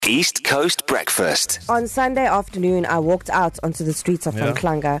East Coast Breakfast. On Sunday afternoon, I walked out onto the streets of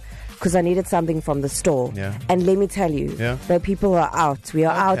Klanga because I needed something from the store. Yeah. And let me tell you, the people are out. We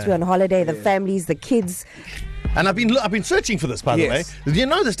are out, we're on holiday, the families, the kids. And I've been searching for this, by the way. You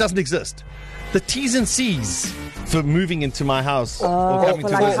know this doesn't exist. The T's and C's for moving into my house or coming For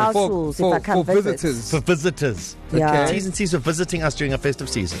to like visit. house rules, if I come for visit. visitors. For visitors. Yeah. T's and C's for visiting us during a festive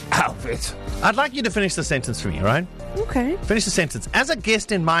season. Outfit. I'd like you to finish the sentence for me, all right? Okay. Finish the sentence. As a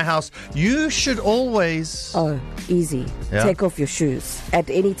guest in my house, you should always... Oh, easy. Yeah. Take off your shoes at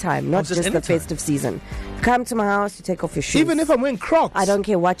any time, not just just any the time. festive season. Come to my house, you take off your shoes. Even if I'm wearing Crocs. I don't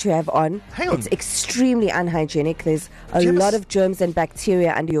care what you have on. Hang on. It's extremely unhygienic. There's a you ever lot of germs and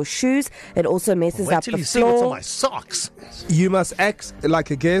bacteria under your shoes. It also messes Wait up till the you see what's on floor. my socks. You must act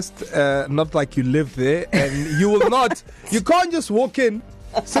like a guest, not like you live there. And you will not. You can't just walk in,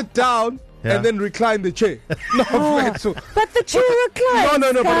 sit down, and then recline the chair. No, Fethu. But the chair reclines.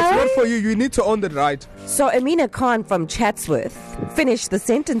 No, but it's guys. not for you. You need to own that right. So Amina Khan from Chatsworth, finish the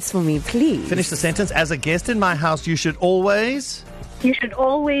sentence for me, please. Finish the sentence. As a guest in my house, you should always... You should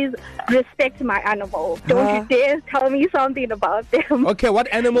always respect my animals. Don't you dare tell me something about them. Okay, what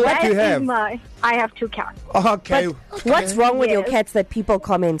animal do you have? I have 2 cats. Okay. What's wrong with your Yes. cats that people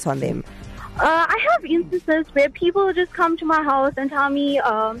comment on them? I have instances where people just come to my house and tell me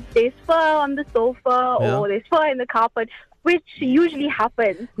there's fur on the sofa or there's fur in the carpet, which usually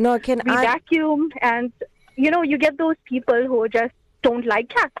happens. No, can We I... vacuum and, you get those people who just don't like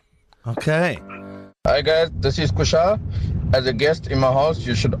cats. Okay. Hi guys, this is Kushal. As a guest in my house,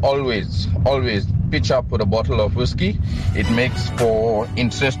 you should always pitch up with a bottle of whiskey. It makes for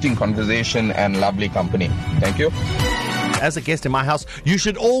interesting conversation and lovely company. Thank you. As a guest in my house, you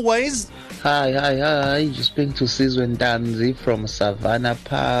should always... Hi. You're speaking to Sizwe Ndanzi from Savannah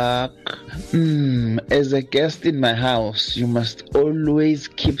Park. As a guest in my house, you must always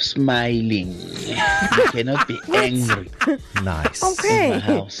keep smiling. You cannot be angry Nice. Okay. in my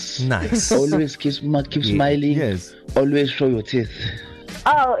house. Nice. Always keep smiling. Yes. Always show your teeth.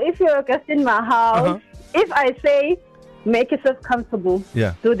 Oh, if you're a guest in my house, if I say make yourself comfortable,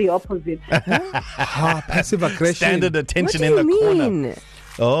 do the opposite. Passive aggression. Standard What attention do in the you corner. mean?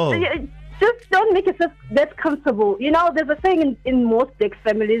 Oh. Just don't make yourself that comfortable. There's a saying in most big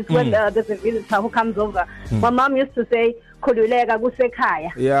families when there's a visitor who comes over. My mom used to say, "Khululeka kusekhaya."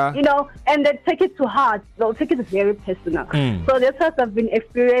 Yeah. And they take it to heart. They'll take it very personal. So that's what I've been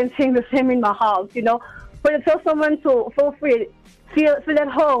experiencing the same in my house. When you tell someone to feel free, feel at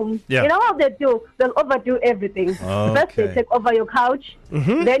home. Yeah. You know what they do? They'll overdo everything. First they take over your couch,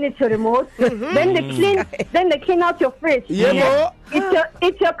 then it's your remote, then they clean out your fridge. Yeah.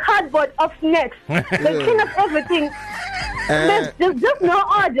 It's your cardboard of snacks. They clean up everything. There's just no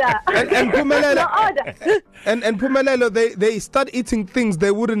order. And Pumelelo, no order. and Pumelelo, they start eating things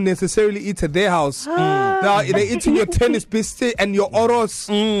they wouldn't necessarily eat at their house. They're eating your tennis biscuit and your oros.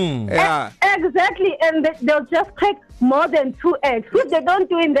 Yeah. Exactly, and they'll just crack more than 2 eggs, which they don't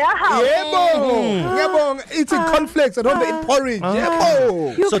do in their house. Yebo. Eating cornflakes at home, they eat porridge.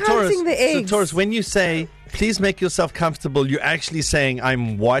 Yebo. You're counting the eggs. So Taurus, when you say, please make yourself comfortable, you're actually saying,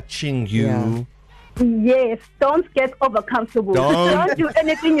 I'm watching you. Yeah. Yes, don't get over comfortable. Don't do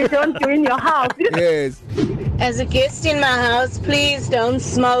anything you don't do in your house. Yes. As a guest in my house, please don't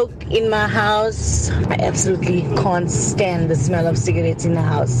smoke in my house. I absolutely can't stand the smell of cigarettes in the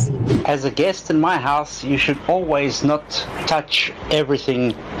house. As a guest in my house, you should always not touch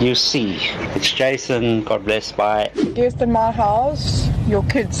everything you see. It's Jason, God bless, bye. Guest in my house, your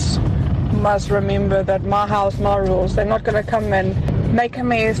kids must remember that my house, my rules. They're not going to come and make a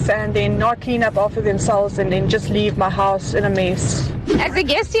mess and then not clean up after themselves and then just leave my house in a mess. As a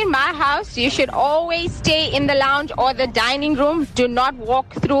guest in my house, you should always stay in the lounge or the dining room. Do not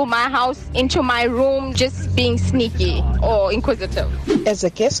walk through my house into my room just being sneaky or inquisitive. As a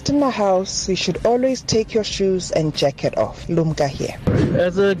guest in my house, you should always take your shoes and jacket off. Lumka here.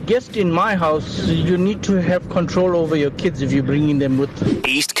 As a guest in my house, you need to have control over your kids if you're bringing them with.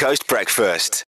 East Coast Breakfast.